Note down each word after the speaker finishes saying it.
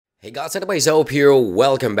Hey guys, everybody's Hope here.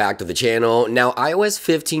 Welcome back to the channel. Now, iOS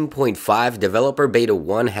 15.5 Developer Beta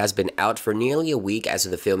 1 has been out for nearly a week as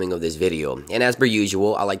of the filming of this video. And as per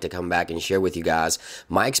usual, I like to come back and share with you guys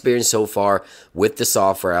my experience so far with the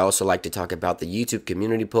software. I also like to talk about the YouTube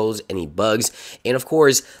community polls, any bugs, and of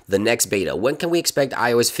course, the next beta. When can we expect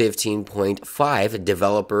iOS 15.5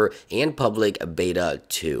 Developer and Public Beta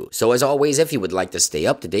 2? So as always, if you would like to stay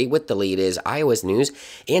up to date with the latest iOS news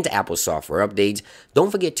and Apple software updates,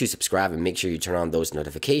 don't forget to subscribe and make sure you turn on those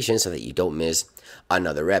notifications so that you don't miss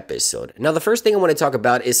another episode. Now, the first thing I want to talk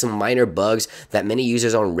about is some minor bugs that many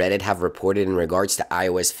users on Reddit have reported in regards to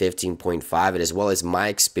iOS 15.5, and as well as my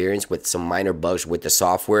experience with some minor bugs with the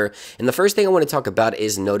software. And the first thing I want to talk about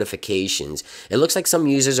is notifications. It looks like some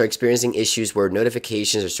users are experiencing issues where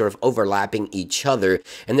notifications are sort of overlapping each other,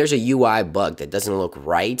 and there's a UI bug that doesn't look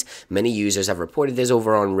right. Many users have reported this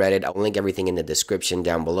over on Reddit. I'll link everything in the description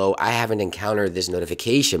down below. I haven't encountered this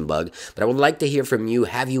notification bug, but I would like to hear from you.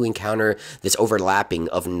 Have you encountered this overlapping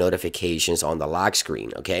of notifications on the lock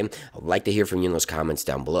screen? Okay, I would like to hear from you in those comments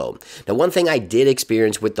down below. Now, one thing I did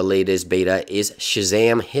experience with the latest beta is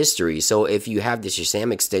Shazam History. So if you have the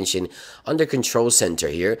Shazam extension under Control Center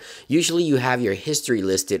here, usually you have your history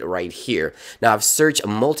listed right here. Now, I've searched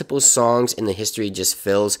multiple songs and the history just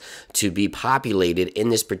fails to be populated in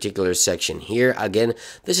this particular section here. Again,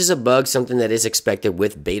 this is a bug, something that is expected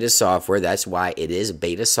with beta software. That's why it is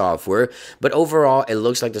beta software, but overall it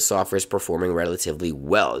looks like the software is performing relatively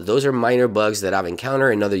well. Those are minor bugs that I've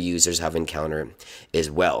encountered and other users have encountered as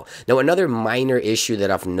well. Now, another minor issue that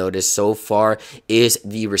I've noticed so far is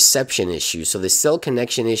the reception issue. So the cell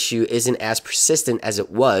connection issue isn't as persistent as it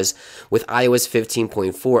was with iOS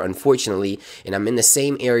 15.4, unfortunately, and I'm in the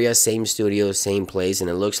same area, same studio, same place, and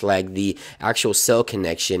it looks like the actual cell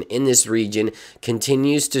connection in this region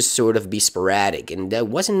continues to sort of be sporadic, and that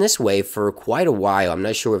wasn't this way for quite a while. I'm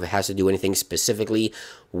not sure if it has to do anything specifically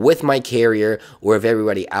with my carrier or if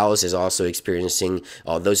everybody else is also experiencing,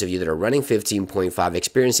 those of you that are running 15.5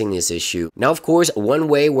 experiencing this issue. Now, of course, one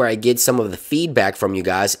way where I get some of the feedback from you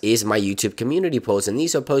guys is my YouTube community posts, and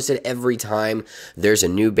these are posted every time there's a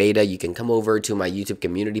new beta. You can come over to my YouTube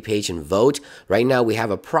community page and vote. Right now we have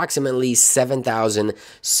approximately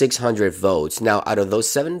 7,600 votes. Now, out of those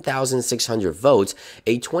 7,600 votes,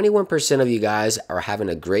 a 21% of you guys are having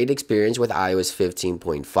a great experience with iOS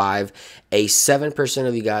 15.5. A 7%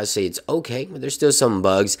 of you guys say it's okay, but there's still some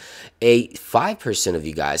bugs. A 5% of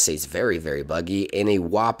you guys say it's very, very buggy, and a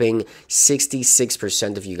whopping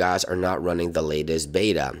 66% of you guys are not running the latest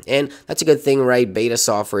beta. And that's a good thing, right? Beta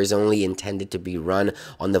software is only intended to be run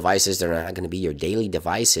on devices that are not going to be your daily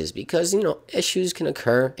devices because, you know, issues can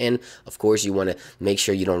occur, and of course you want to make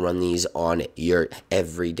sure you don't run these on your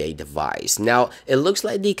everyday device. Now, it looks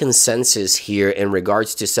like the consensus here in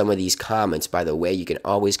regards to some of these comments, by the way, you can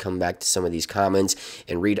always come back to some of these comments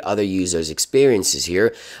and read other users' experiences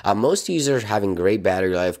here. Most users are having great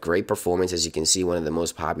battery life, great performance, as you can see, one of the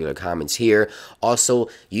most popular comments here. Also,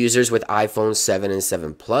 users with iPhone 7 and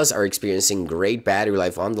 7 Plus are experiencing great battery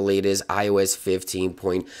life on the latest iOS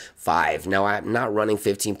 15.5. Now, I'm not running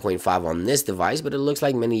 15.5 on this device, but it looks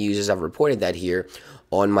like many users have reported that here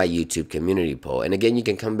on my YouTube community poll. And again, you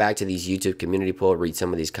can come back to these YouTube community poll, read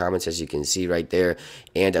some of these comments, as you can see right there.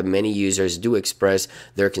 And many users do express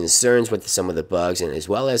their concerns with some of the bugs, and as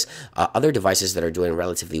well as other devices that are doing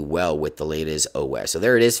relatively well with the latest OS. So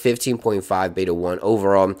there it is, 15.5 beta 1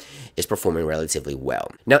 overall is performing relatively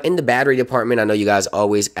well. Now, in the battery department, I know you guys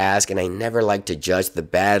always ask, and I never like to judge the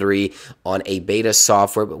battery on a beta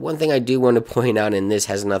software, but one thing I do want to point out, and this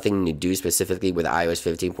has nothing to do specifically with iOS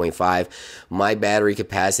 15.5, my battery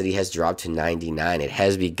capacity has dropped to 99. It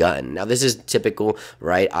has begun. Now, this is typical,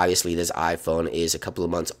 right? Obviously, this iPhone is a couple of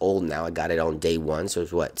months old now. I got it on day one, so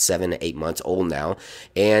it's what, 7 to 8 months old now.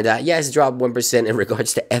 And yeah, it's dropped 1% in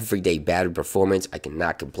regards to everyday battery performance. I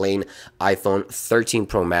cannot complain. iPhone 13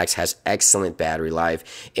 Pro Max has excellent battery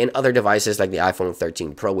life, and other devices like the iPhone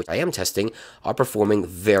 13 Pro, which I am testing, are performing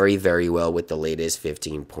very, very well with the latest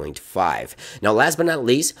 15.5. Now, last but not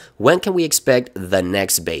least, when can we expect the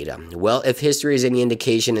next beta? Well, if history is any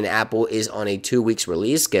indication and Apple is on a 2 weeks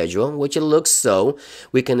release schedule, which it looks so,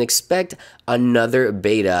 we can expect another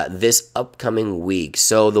beta this upcoming week.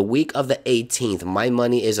 So the week of the 18th, my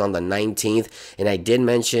money is on the 19th, and I did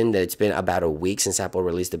mention that it's been about a week since Apple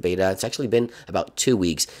released the beta. It's actually been about 2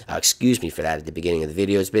 weeks. Excuse me for that at the beginning of the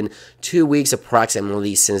video. It's been 2 weeks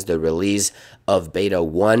approximately since the release of beta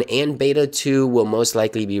 1, and beta 2 will most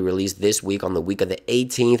likely be released this week on the week of the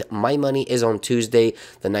 18th. My money is on Tuesday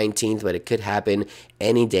the 19th, but it could happen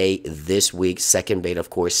any day this week. Second beta, of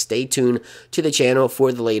course. Stay tuned to the channel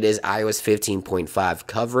for the latest iOS 15.5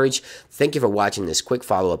 coverage. Thank you for watching this quick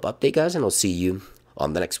follow-up update, guys, and I'll see you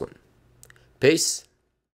on the next one. Peace.